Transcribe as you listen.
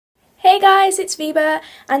Hey guys, it's Viva,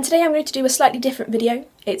 and today I'm going to do a slightly different video.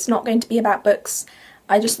 It's not going to be about books.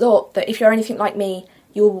 I just thought that if you're anything like me,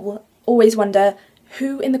 you'll always wonder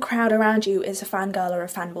who in the crowd around you is a fangirl or a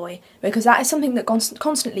fanboy, because that is something that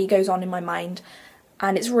constantly goes on in my mind,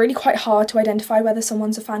 and it's really quite hard to identify whether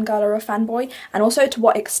someone's a fangirl or a fanboy, and also to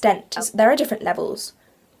what extent. There are different levels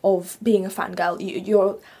of being a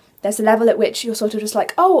fangirl. There's a level at which you're sort of just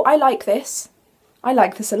like, oh, I like this a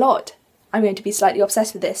lot. I'm going to be slightly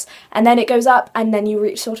obsessed with this. And then it goes up, and then you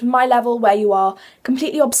reach sort of my level where you are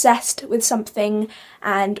completely obsessed with something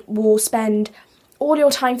and will spend all your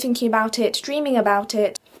time thinking about it, dreaming about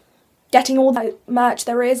it, getting all the merch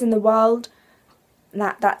there is in the world. And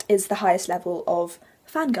that is the highest level of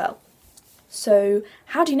fangirl. So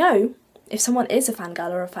how do you know if someone is a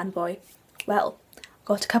fangirl or a fanboy? Well, I've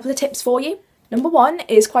got a couple of tips for you. Number one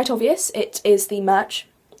is quite obvious. It is the merch.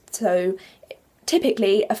 So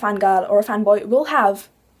typically, a fangirl or a fanboy will have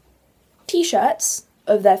t-shirts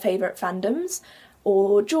of their favourite fandoms,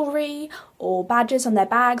 or jewellery, or badges on their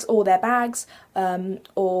bags, or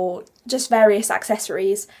just various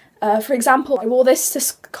accessories. For example, I wore this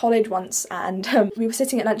to college once, and we were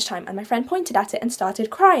sitting at lunchtime, and my friend pointed at it and started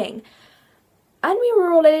crying. And we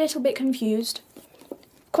were all a little bit confused.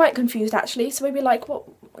 Quite confused, actually. So we were like, "What?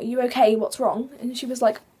 Are you okay? What's wrong?" And she was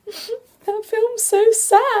like, "That film's so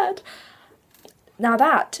sad." Now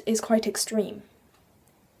that is quite extreme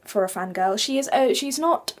for a fangirl. She's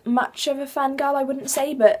not much of a fangirl, I wouldn't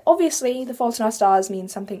say, but obviously The Fault in Our Stars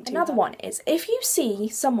means something to her. Another one is, if you see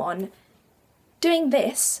someone doing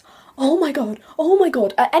this, oh my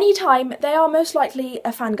god, at any time, they are most likely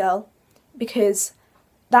a fangirl, because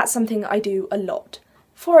that's something I do a lot.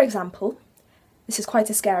 For example, this is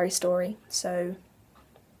quite a scary story, so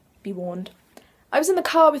be warned. I was in the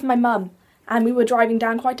car with my mum, and we were driving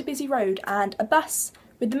down quite a busy road, and a bus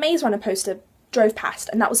with the Maze Runner poster drove past,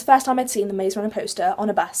 and that was the first time I'd seen the Maze Runner poster on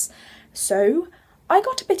a bus. So I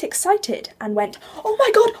got a bit excited and went, oh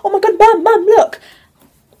my god, mum, look!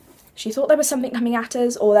 She thought there was something coming at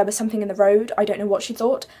us, or there was something in the road. I don't know what she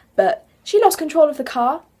thought, but she lost control of the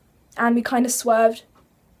car, and we kind of swerved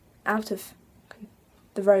out of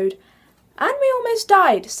the road, and we almost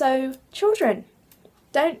died. So children,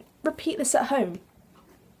 don't repeat this at home.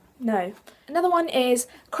 No. Another one is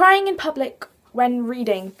crying in public when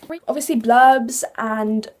reading. Obviously blurbs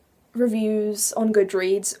and reviews on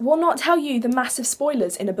Goodreads will not tell you the massive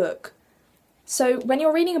spoilers in a book. So when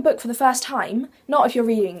you're reading a book for the first time, not if you're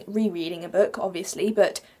rereading a book, obviously,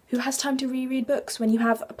 but who has time to reread books when you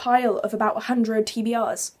have a pile of about 100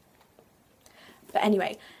 TBRs? But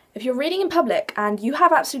anyway, if you're reading in public and you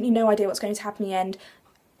have absolutely no idea what's going to happen in the end,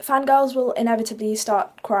 fangirls will inevitably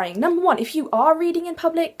start crying. Number one, if you are reading in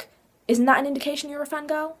public, isn't that an indication you're a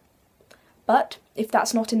fangirl? But if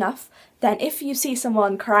that's not enough, then if you see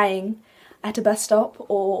someone crying at a bus stop,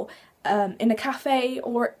 or in a cafe,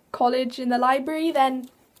 or at college in the library, then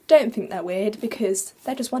don't think they're weird, because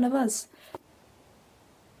they're just one of us.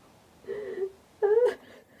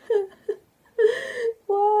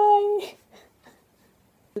 Why?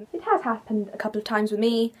 It has happened a couple of times with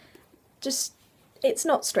me. It's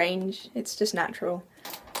not strange, it's just natural.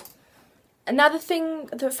 Another thing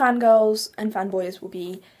that fangirls and fanboys will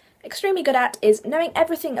be extremely good at is knowing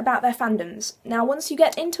everything about their fandoms. Now, once you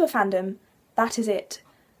get into a fandom, that is it.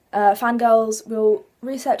 Fangirls will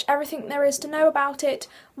research everything there is to know about it,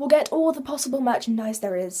 will get all the possible merchandise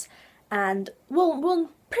there is, and will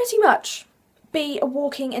pretty much be a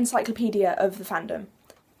walking encyclopedia of the fandom.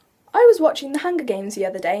 I was watching The Hunger Games the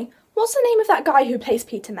other day. What's the name of that guy who plays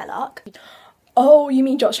Peter Mellark? Oh, you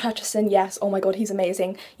mean Josh Hutcherson? Yes, oh my god, he's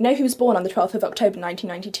amazing. You know he was born on the 12th of October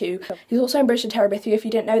 1992. He's also in Bridge to Terabithia. If you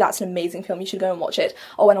didn't know, that's an amazing film, you should go and watch it.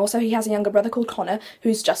 Oh, and also he has a younger brother called Connor,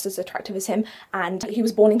 who's just as attractive as him, and he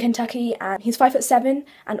was born in Kentucky, and he's 5'7",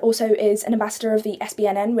 and also is an ambassador of the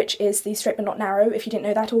SBNN, which is the Straight But Not Narrow, if you didn't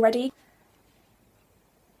know that already.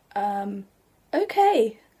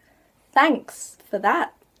 Okay. Thanks for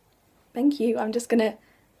that. Thank you, I'm just gonna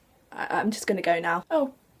go now.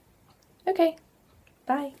 Oh. Okay,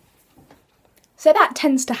 bye. So that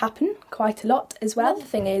tends to happen quite a lot as well. The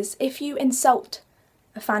thing is, if you insult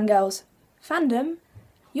a fangirl's fandom,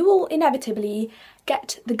 you will inevitably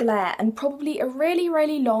get the glare and probably a really,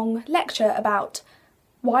 really long lecture about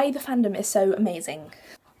why the fandom is so amazing.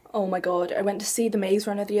 Oh my god, I went to see The Maze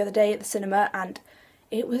Runner the other day at the cinema, and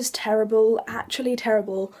it was terrible, actually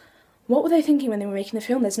terrible. What were they thinking when they were making the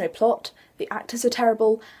film? There's no plot, the actors are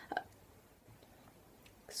terrible.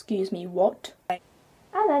 Excuse me, what?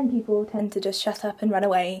 And then people tend to just shut up and run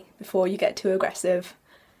away before you get too aggressive.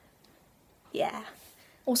 Yeah.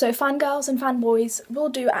 Also, fangirls and fanboys will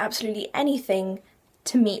do absolutely anything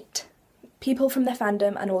to meet people from their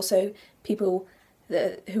fandom and also people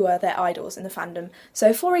who are their idols in the fandom.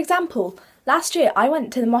 So for example, last year I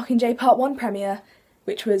went to the Mockingjay Part 1 premiere,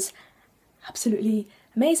 which was absolutely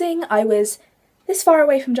amazing. I was this far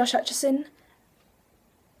away from Josh Hutcherson.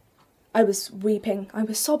 I was weeping, I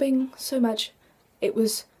was sobbing so much. It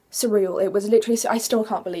was surreal. It was literally, I still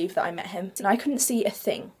can't believe that I met him. And I couldn't see a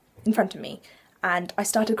thing in front of me. And I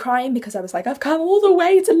started crying because I was like, I've come all the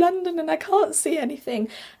way to London and I can't see anything.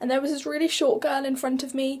 And there was this really short girl in front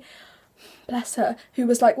of me, bless her, who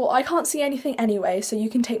was like, well, I can't see anything anyway, so you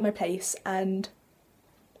can take my place. And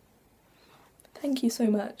thank you so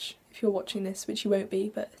much if you're watching this, which you won't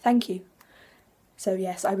be, but thank you. So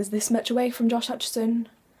yes, I was this much away from Josh Hutcherson.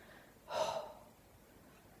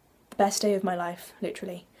 The best day of my life,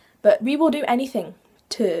 literally. But we will do anything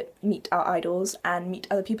to meet our idols and meet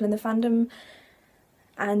other people in the fandom.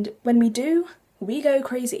 And when we do, we go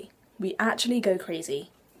crazy. We actually go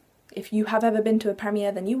crazy. If you have ever been to a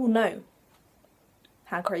premiere, then you will know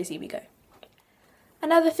how crazy we go.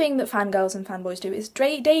 Another thing that fangirls and fanboys do is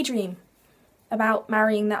daydream about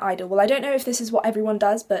marrying their idol. Well, I don't know if this is what everyone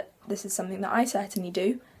does, but this is something that I certainly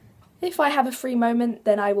do. If I have a free moment,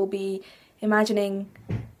 then I will be imagining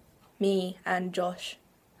me and Josh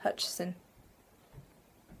Hutcherson.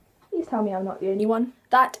 Please tell me I'm not the only one.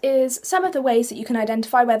 That is some of the ways that you can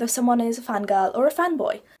identify whether someone is a fangirl or a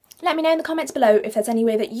fanboy. Let me know in the comments below if there's any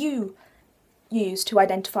way that you use to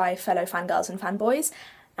identify fellow fangirls and fanboys.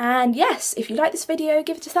 And yes, if you like this video,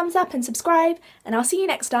 give it a thumbs up and subscribe, and I'll see you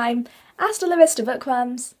next time. Hasta levista,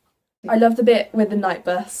 bookworms. I love the bit with the night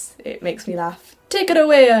bus. It makes me laugh. Take it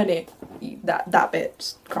away, Ernie. That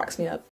bit cracks me up.